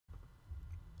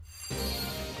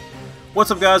What's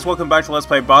up, guys? Welcome back to Let's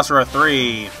Play Basara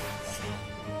 3.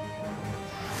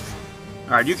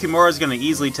 Alright, Yukimura is going to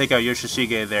easily take out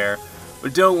Yoshishige there.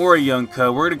 But don't worry, young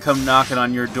cub, we're going to come knocking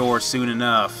on your door soon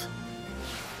enough.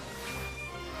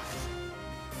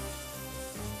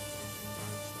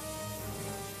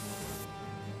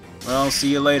 Well,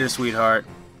 see you later, sweetheart.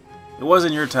 It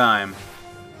wasn't your time.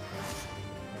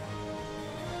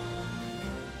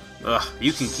 Ugh,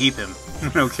 you can keep him. I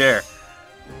don't care.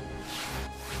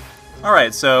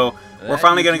 Alright, so we're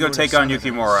finally going to go take on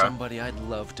Yukimura. Somebody I'd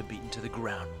love to beat into the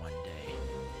ground one day.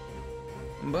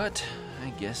 But I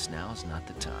guess now's not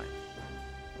the time.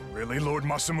 Really, Lord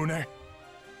Masamune?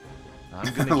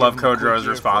 I love Kojiro's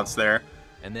response there.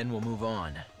 And then we'll move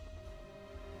on.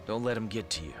 Don't let him get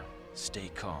to you.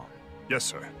 Stay calm. Yes,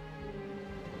 sir.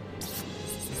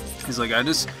 He's like, I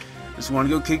just want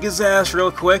to go kick his ass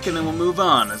real quick and then we'll move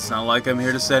on. It's not like I'm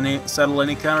here to settle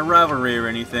any kind of rivalry or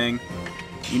anything.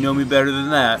 You know me better than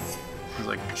that. He's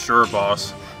like, sure,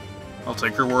 boss. I'll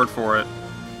take your word for it.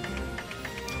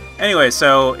 Anyway,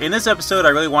 so in this episode, I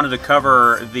really wanted to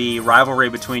cover the rivalry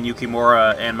between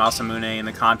Yukimura and Masamune in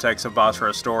the context of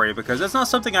Basara's story, because that's not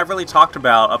something I've really talked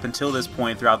about up until this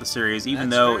point throughout the series, even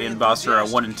though in Basara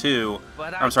 1 and 2,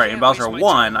 I'm sorry, in Basara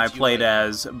 1, I played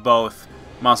as both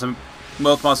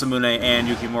Masamune and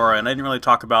Yukimura, and I didn't really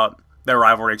talk about their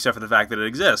rivalry except for the fact that it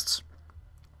exists.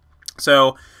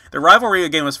 So the rivalry,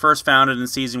 again, was first founded in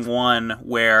Season 1,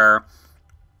 where...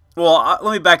 Well,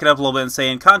 let me back it up a little bit and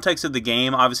say, in context of the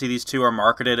game, obviously these two are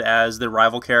marketed as the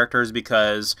rival characters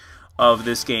because of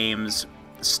this game's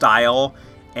style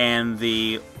and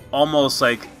the almost,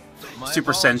 like,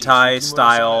 Super Sentai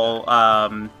style,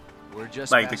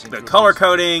 like the color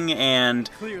coding and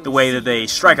the way that they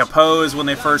strike a pose when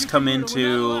they first come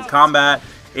into combat.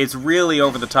 It's really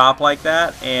over the top like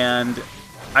that, and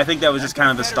I think that was just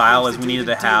kind of the style, as we needed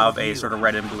to have a sort of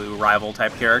red and blue rival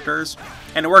type characters,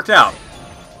 and it worked out.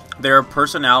 Their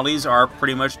personalities are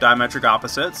pretty much diametric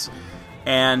opposites,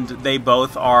 and they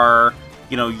both are,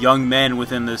 you know, young men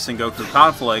within the Sengoku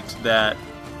conflict that,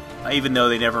 even though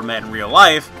they never met in real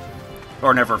life,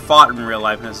 or never fought in real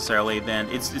life necessarily, then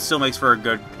it still makes for a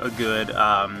good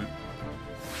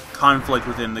conflict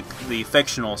within the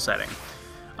fictional setting.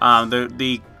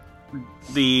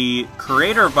 The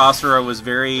creator of Basara was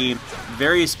very,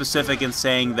 very specific in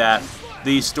saying that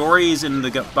the stories in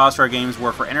the Basara games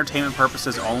were for entertainment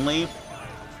purposes only,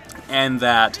 and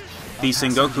that the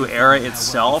Sengoku era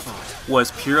itself was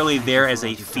purely there as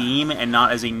a theme and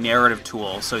not as a narrative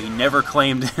tool, so he never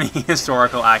claimed any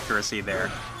historical accuracy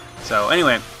there. So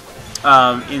anyway,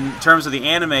 in terms of the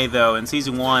anime, though, in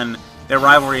Season 1, their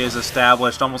rivalry is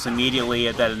established almost immediately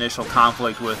at that initial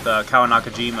conflict with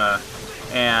Kawanakajima,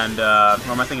 and, or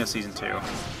am I thinking of Season 2?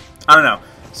 I don't know.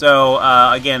 So,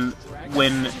 again,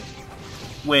 when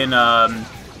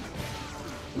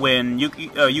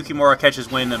Yukimura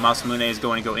catches wind that Masamune is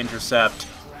going to go intercept,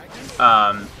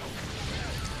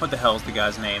 what the hell is the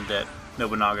guy's name that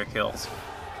Nobunaga kills?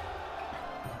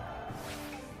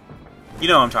 You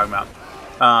know what I'm talking about.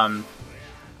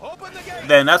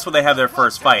 Then that's when they have their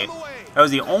first fight. That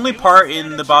was the only part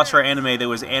in the Basara anime that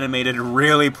was animated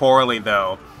really poorly,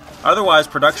 though. Otherwise,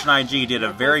 Production IG did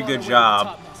a very good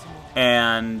job,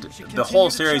 and the whole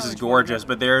series is gorgeous,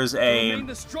 but there's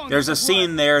a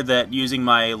scene there that, using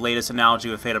my latest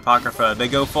analogy with Fate Apocrypha, they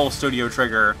go full Studio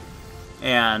Trigger,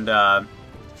 and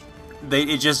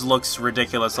it just looks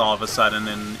ridiculous all of a sudden,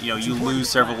 and you know, you lose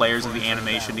several layers of the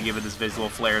animation to give it this visual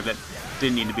flair that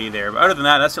didn't need to be there. But other than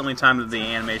that, that's the only time that the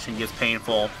animation gets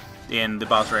painful in the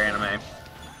Basara anime.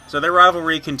 So their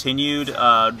rivalry continued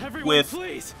with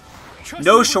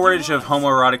no shortage of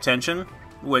homoerotic tension,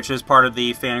 which is part of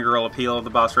the fangirl appeal of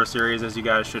the Basara series, as you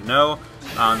guys should know.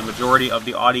 The majority of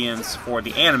the audience, for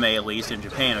the anime at least, in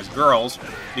Japan is girls,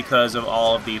 because of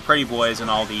all of the pretty boys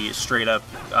and all the straight-up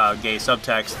gay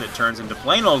subtext that turns into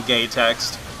plain old gay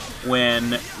text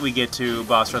when we get to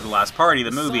Basara the Last Party, the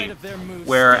movie,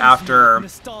 where after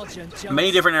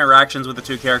many different interactions with the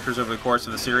two characters over the course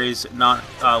of the series, not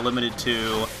limited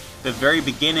to the very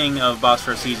beginning of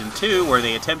Basara Season 2, where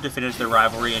they attempt to finish their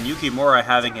rivalry, and Yukimura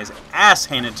having his ass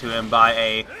handed to him by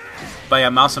a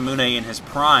Masamune in his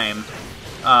prime,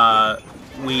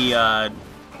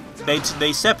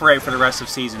 they separate for the rest of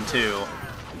Season 2,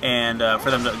 and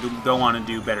for them to go on and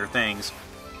do better things.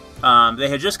 They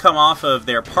had just come off of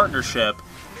their partnership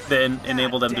that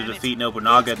enabled them to defeat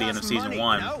Nobunaga at the end of Season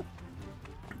 1,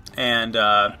 and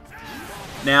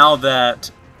now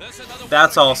that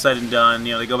that's all said and done,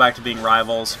 you know, they go back to being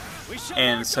rivals,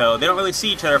 and so they don't really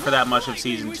see each other for that much of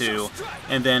Season 2,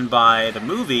 and then by the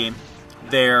movie,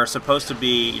 they're supposed to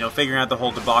be, you know, figuring out the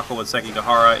whole debacle with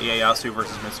Sekigahara, Ieyasu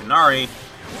versus Mitsunari,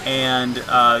 and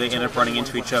they end up running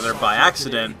into each other by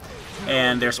accident,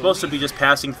 and they're supposed to be just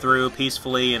passing through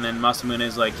peacefully, and then Masamune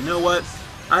is like, you know what,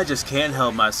 I just can't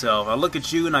help myself. I look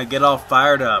at you and I get all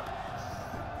fired up.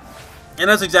 And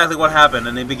that's exactly what happened,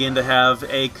 and they begin to have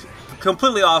a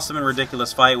completely awesome and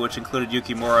ridiculous fight, which included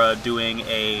Yukimura doing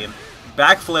a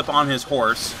backflip on his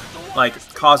horse,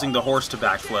 like causing the horse to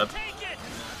backflip.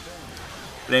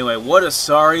 But anyway, what a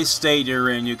sorry state you're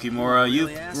in, Yukimura.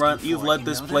 You've let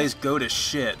this place go to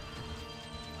shit.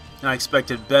 I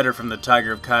expected better from the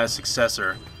Tiger of Kai's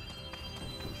successor.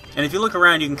 And if you look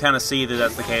around, you can kind of see that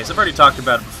that's the case. I've already talked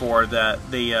about it before, that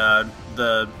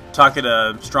the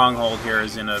Takeda stronghold here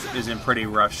is in pretty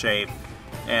rough shape.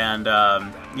 And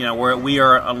you know, we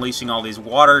are unleashing all these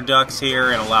water ducts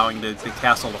here and allowing the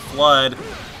castle to flood,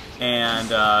 and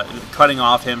cutting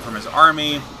off him from his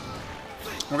army.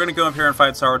 We're going to go up here and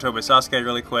fight Sarutobi Sasuke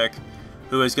really quick,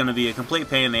 who is going to be a complete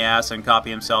pain in the ass and copy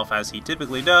himself as he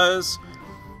typically does,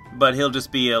 but he'll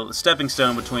just be a stepping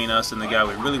stone between us and the guy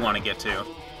we really want to get to.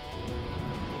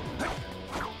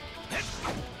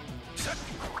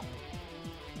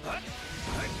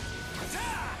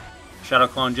 Shadow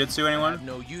Clone Jutsu, anyone? I have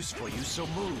no use for you, so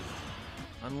move.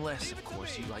 Unless, of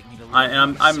course, you'd like me to.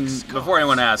 I'm before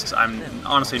anyone asks, I'm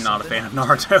honestly not a fan of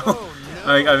Naruto.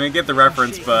 I mean, get the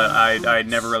reference, but I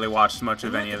never really watched much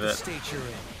of any of it.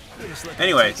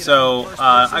 Anyway, so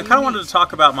I kind of wanted to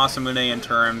talk about Masamune in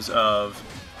terms of,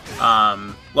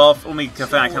 well, let me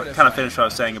kind of finish what I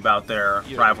was saying about their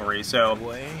rivalry. So,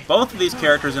 both of these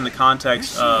characters in the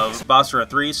context of Basara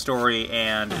 3's story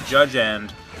and Judge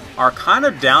End are kind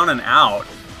of down and out.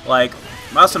 Like,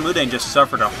 Masamune just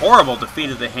suffered a horrible defeat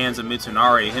at the hands of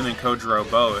Mitsunari, him and Kojiro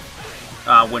both,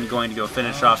 when going to go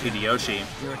finish off Hideyoshi.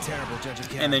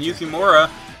 And then Yukimura,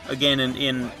 again,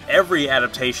 in every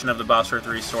adaptation of the Basara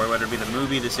 3 story, whether it be the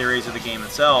movie, the series, or the game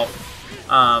itself,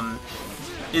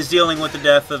 is dealing with the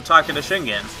death of Takeda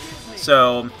Shingen.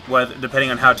 So, depending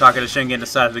on how Takeda Shingen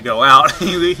decided to go out,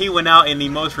 he went out in the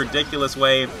most ridiculous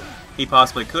way he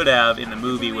possibly could have in the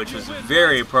movie, which was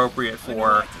very appropriate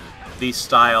for the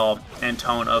style and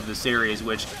tone of the series,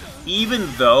 which, even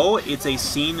though it's a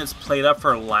scene that's played up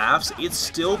for laughs, it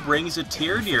still brings a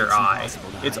tear to your eye.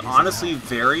 It's honestly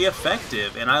very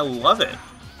effective, and I love it.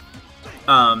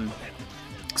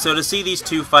 So to see these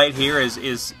two fight here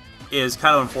is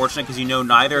kind of unfortunate, because you know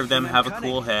neither of them have a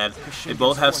cool head. They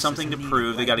both have something to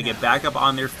prove. They got to get back up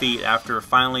on their feet after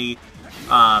finally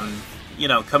you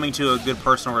know, coming to a good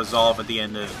personal resolve at the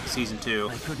end of Season 2.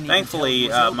 Thankfully,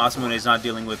 Masamune is not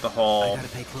dealing with the whole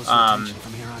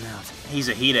he's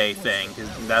a Hide thing,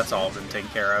 because that's all been taken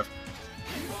care of.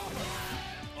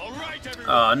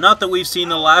 Not that we've seen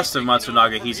the last of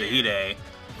Matsunaga He's a Hide.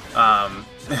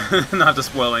 Not to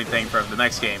spoil anything from the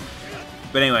next game.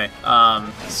 But anyway,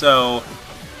 so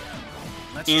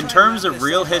in terms of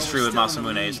real history with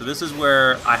Masamune, so this is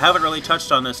where I haven't really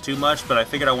touched on this too much, but I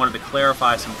figured I wanted to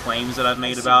clarify some claims that I've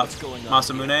made about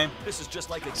Masamune.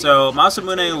 So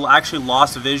Masamune actually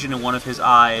lost vision in one of his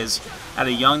eyes at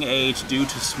a young age due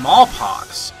to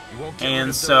smallpox.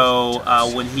 And so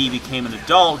when he became an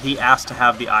adult, he asked to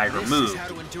have the eye removed.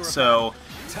 So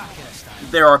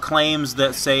there are claims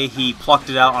that say he plucked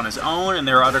it out on his own, and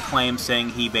there are other claims saying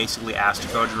he basically asked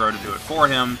Kojiro to do it for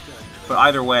him. But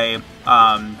either way,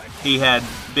 he had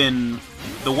been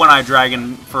the One-Eyed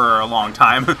Dragon for a long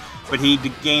time, but he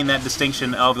gained that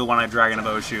distinction of the One-Eyed Dragon of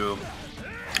Oshu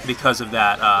because of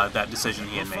that decision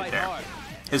he had made there.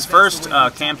 His first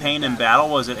campaign in battle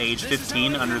was at age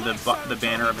 15 under the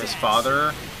banner of his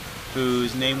father,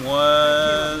 whose name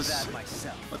was...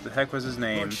 what the heck was his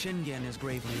name?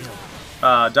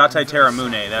 Datai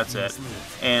Teramune, that's it.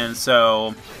 And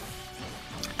so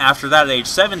after that, at age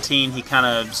 17, he kind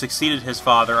of succeeded his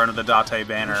father under the Datai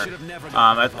banner.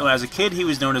 As a kid, he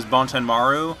was known as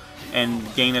Bontenmaru,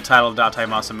 and gained the title of Datai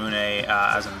Masamune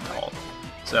as an adult.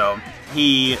 So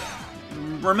he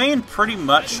remained pretty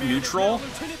much neutral,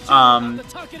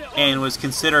 and was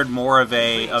considered more of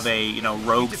a you know,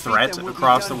 rogue threat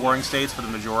across the warring states for the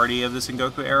majority of the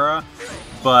Sengoku era.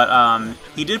 But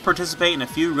he did participate in a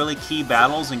few really key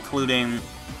battles, including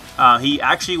he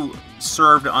actually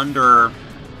served under,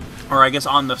 or I guess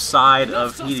on the side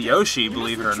of Hideyoshi,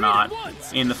 believe it or not,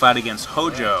 in the fight against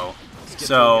Hojo.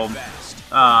 So,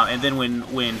 and then when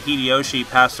Hideyoshi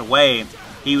passed away,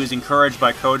 he was encouraged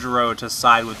by Kojiro to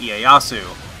side with Ieyasu,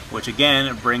 which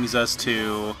again brings us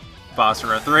to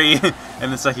Basara 3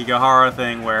 and the Sekigahara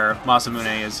thing, where Masamune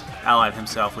has allied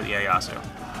himself with Ieyasu.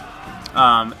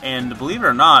 And believe it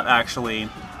or not, actually,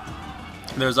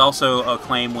 there's also a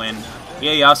claim when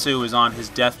Ieyasu was on his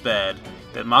deathbed,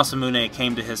 that Masamune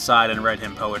came to his side and read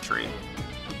him poetry,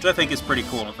 which I think is pretty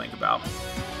cool to think about.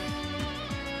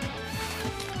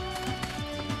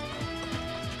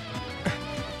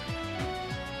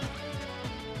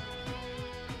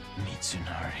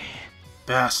 Mitsunari.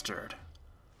 Bastard.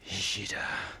 Ishida.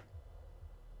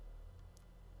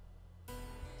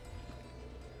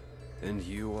 And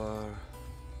you are...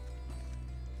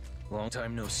 Long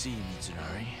time no see,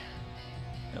 Mitsunari.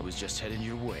 I was just heading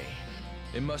your way.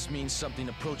 It must mean something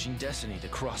approaching destiny to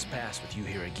cross paths with you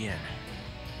here again.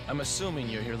 I'm assuming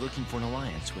you're here looking for an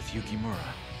alliance with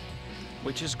Yukimura.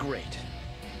 Which is great.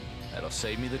 That'll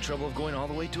save me the trouble of going all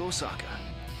the way to Osaka.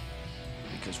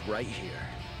 Because right here,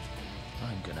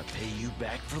 I'm gonna pay you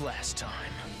back for last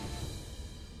time.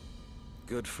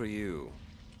 Good for you.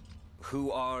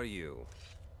 Who are you?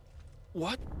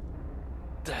 What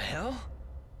the hell?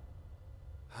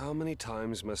 How many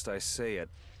times must I say it?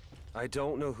 I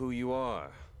don't know who you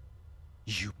are.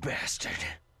 You bastard.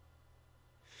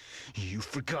 You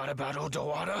forgot about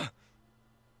Odawara?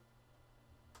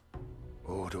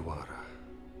 Odawara.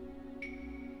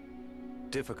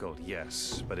 Difficult,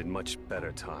 yes, but in much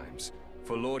better times.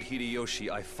 For Lord Hideyoshi,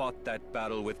 I fought that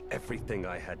battle with everything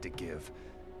I had to give.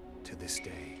 To this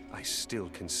day, I still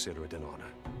consider it an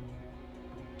honor.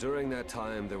 During that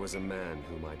time, there was a man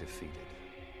whom I defeated.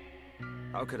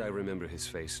 How could I remember his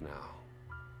face now?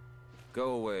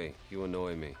 Go away, you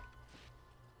annoy me.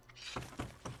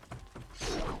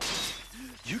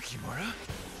 Yukimura?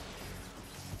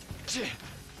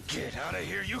 Get out of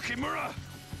here, Yukimura!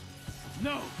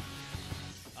 No!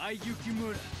 I,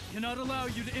 Yukimura, cannot allow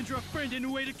you to enter a friend in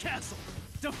Ueda Castle!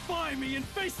 Defy me and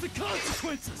face the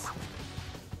consequences!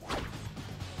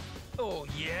 Oh,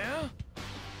 yeah?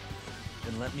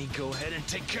 Then let me go ahead and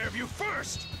take care of you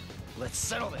first! Let's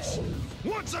settle this,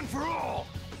 once and for all!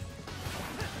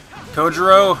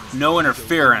 Kojiro, no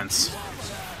interference.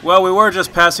 Well, we were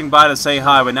just passing by to say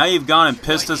hi, but now you've gone and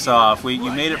pissed us off.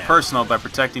 You made it personal by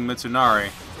protecting Mitsunari.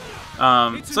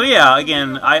 So yeah,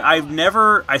 again,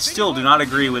 I still do not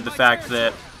agree with the fact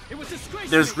that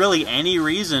there's really any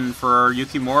reason for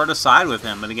Yukimura to side with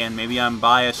him. And again, maybe I'm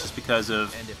biased just because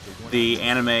of the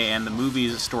anime and the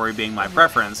movie's story being my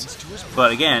preference.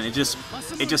 But again, it just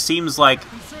seems like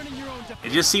it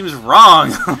just seems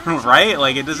wrong, right?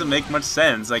 Like, it doesn't make much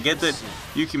sense. I get that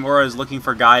Yukimura is looking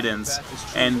for guidance,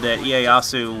 and that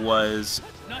Ieyasu was,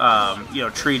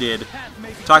 treated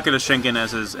Takeda Shingen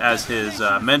as his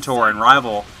mentor and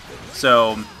rival.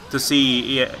 So to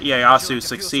see Ieyasu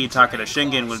succeed Takeda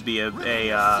Shingen would be a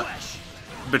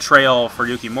betrayal for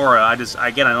Yukimura. I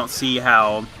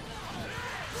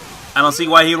don't see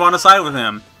why he'd want to side with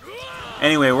him.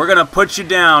 Anyway, we're going to put you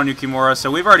down, Yukimura. So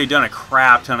we've already done a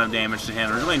crap ton of damage to him.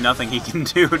 There's really nothing he can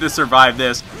do to survive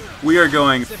this. We are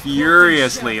going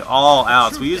furiously all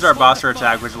out. So we used our Basara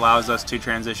attack, which allows us to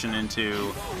transition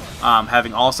into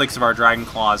having all 6 of our Dragon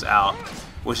Claws out,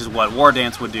 which is what War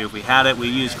Dance would do if we had it. We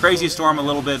used Crazy Storm a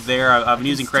little bit there. I've been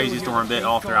using Crazy Storm a bit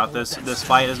all throughout this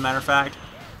fight, as a matter of fact.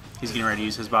 He's getting ready to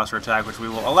use his Basara attack, which we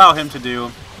will allow him to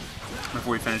do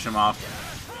before we finish him off.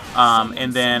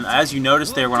 And then, as you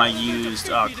noticed there when I used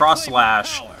Cross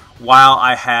Slash, while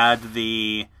I had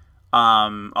the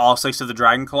all 6 of the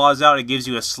Dragon Claws out, it gives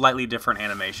you a slightly different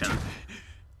animation.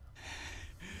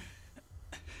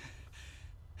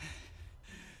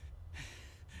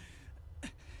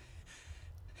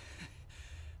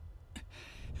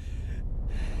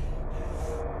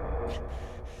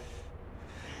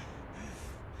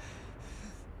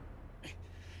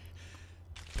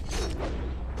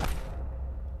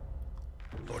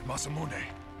 Lord Masamune,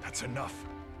 that's enough.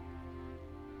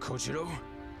 Kojiro,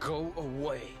 go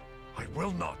away. I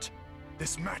will not.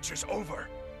 This match is over.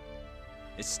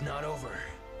 It's not over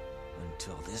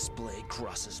until this blade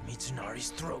crosses Mitsunari's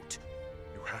throat.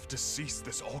 You have to cease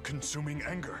this all-consuming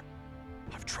anger.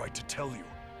 I've tried to tell you.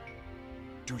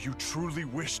 Do you truly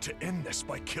wish to end this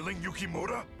by killing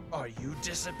Yukimura? Are you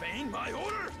disobeying my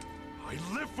order? I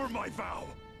live for my vow.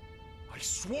 I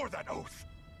swore that oath.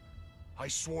 I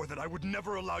swore that I would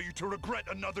never allow you to regret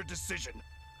another decision.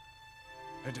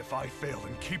 And if I fail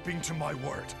in keeping to my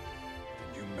word,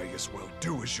 then you may as well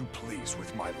do as you please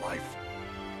with my life.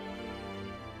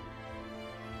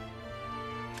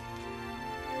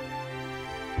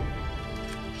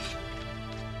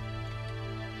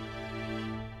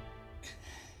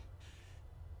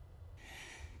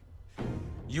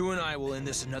 You and I will end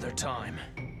this another time.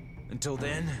 Until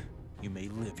then, you may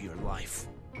live your life.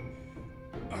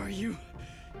 Are you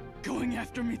going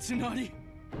after Mitsunari?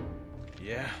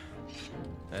 Yeah,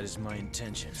 that is my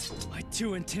intention. I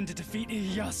too intend to defeat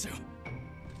Ieyasu.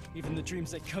 Even the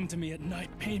dreams that come to me at night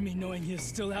pain me knowing he is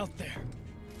still out there.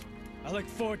 I look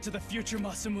forward to the future,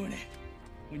 Masamune,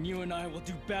 when you and I will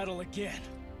do battle again,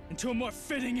 and to a more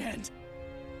fitting end.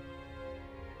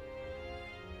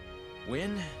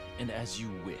 When and as you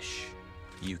wish,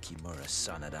 Yukimura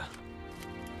Sanada.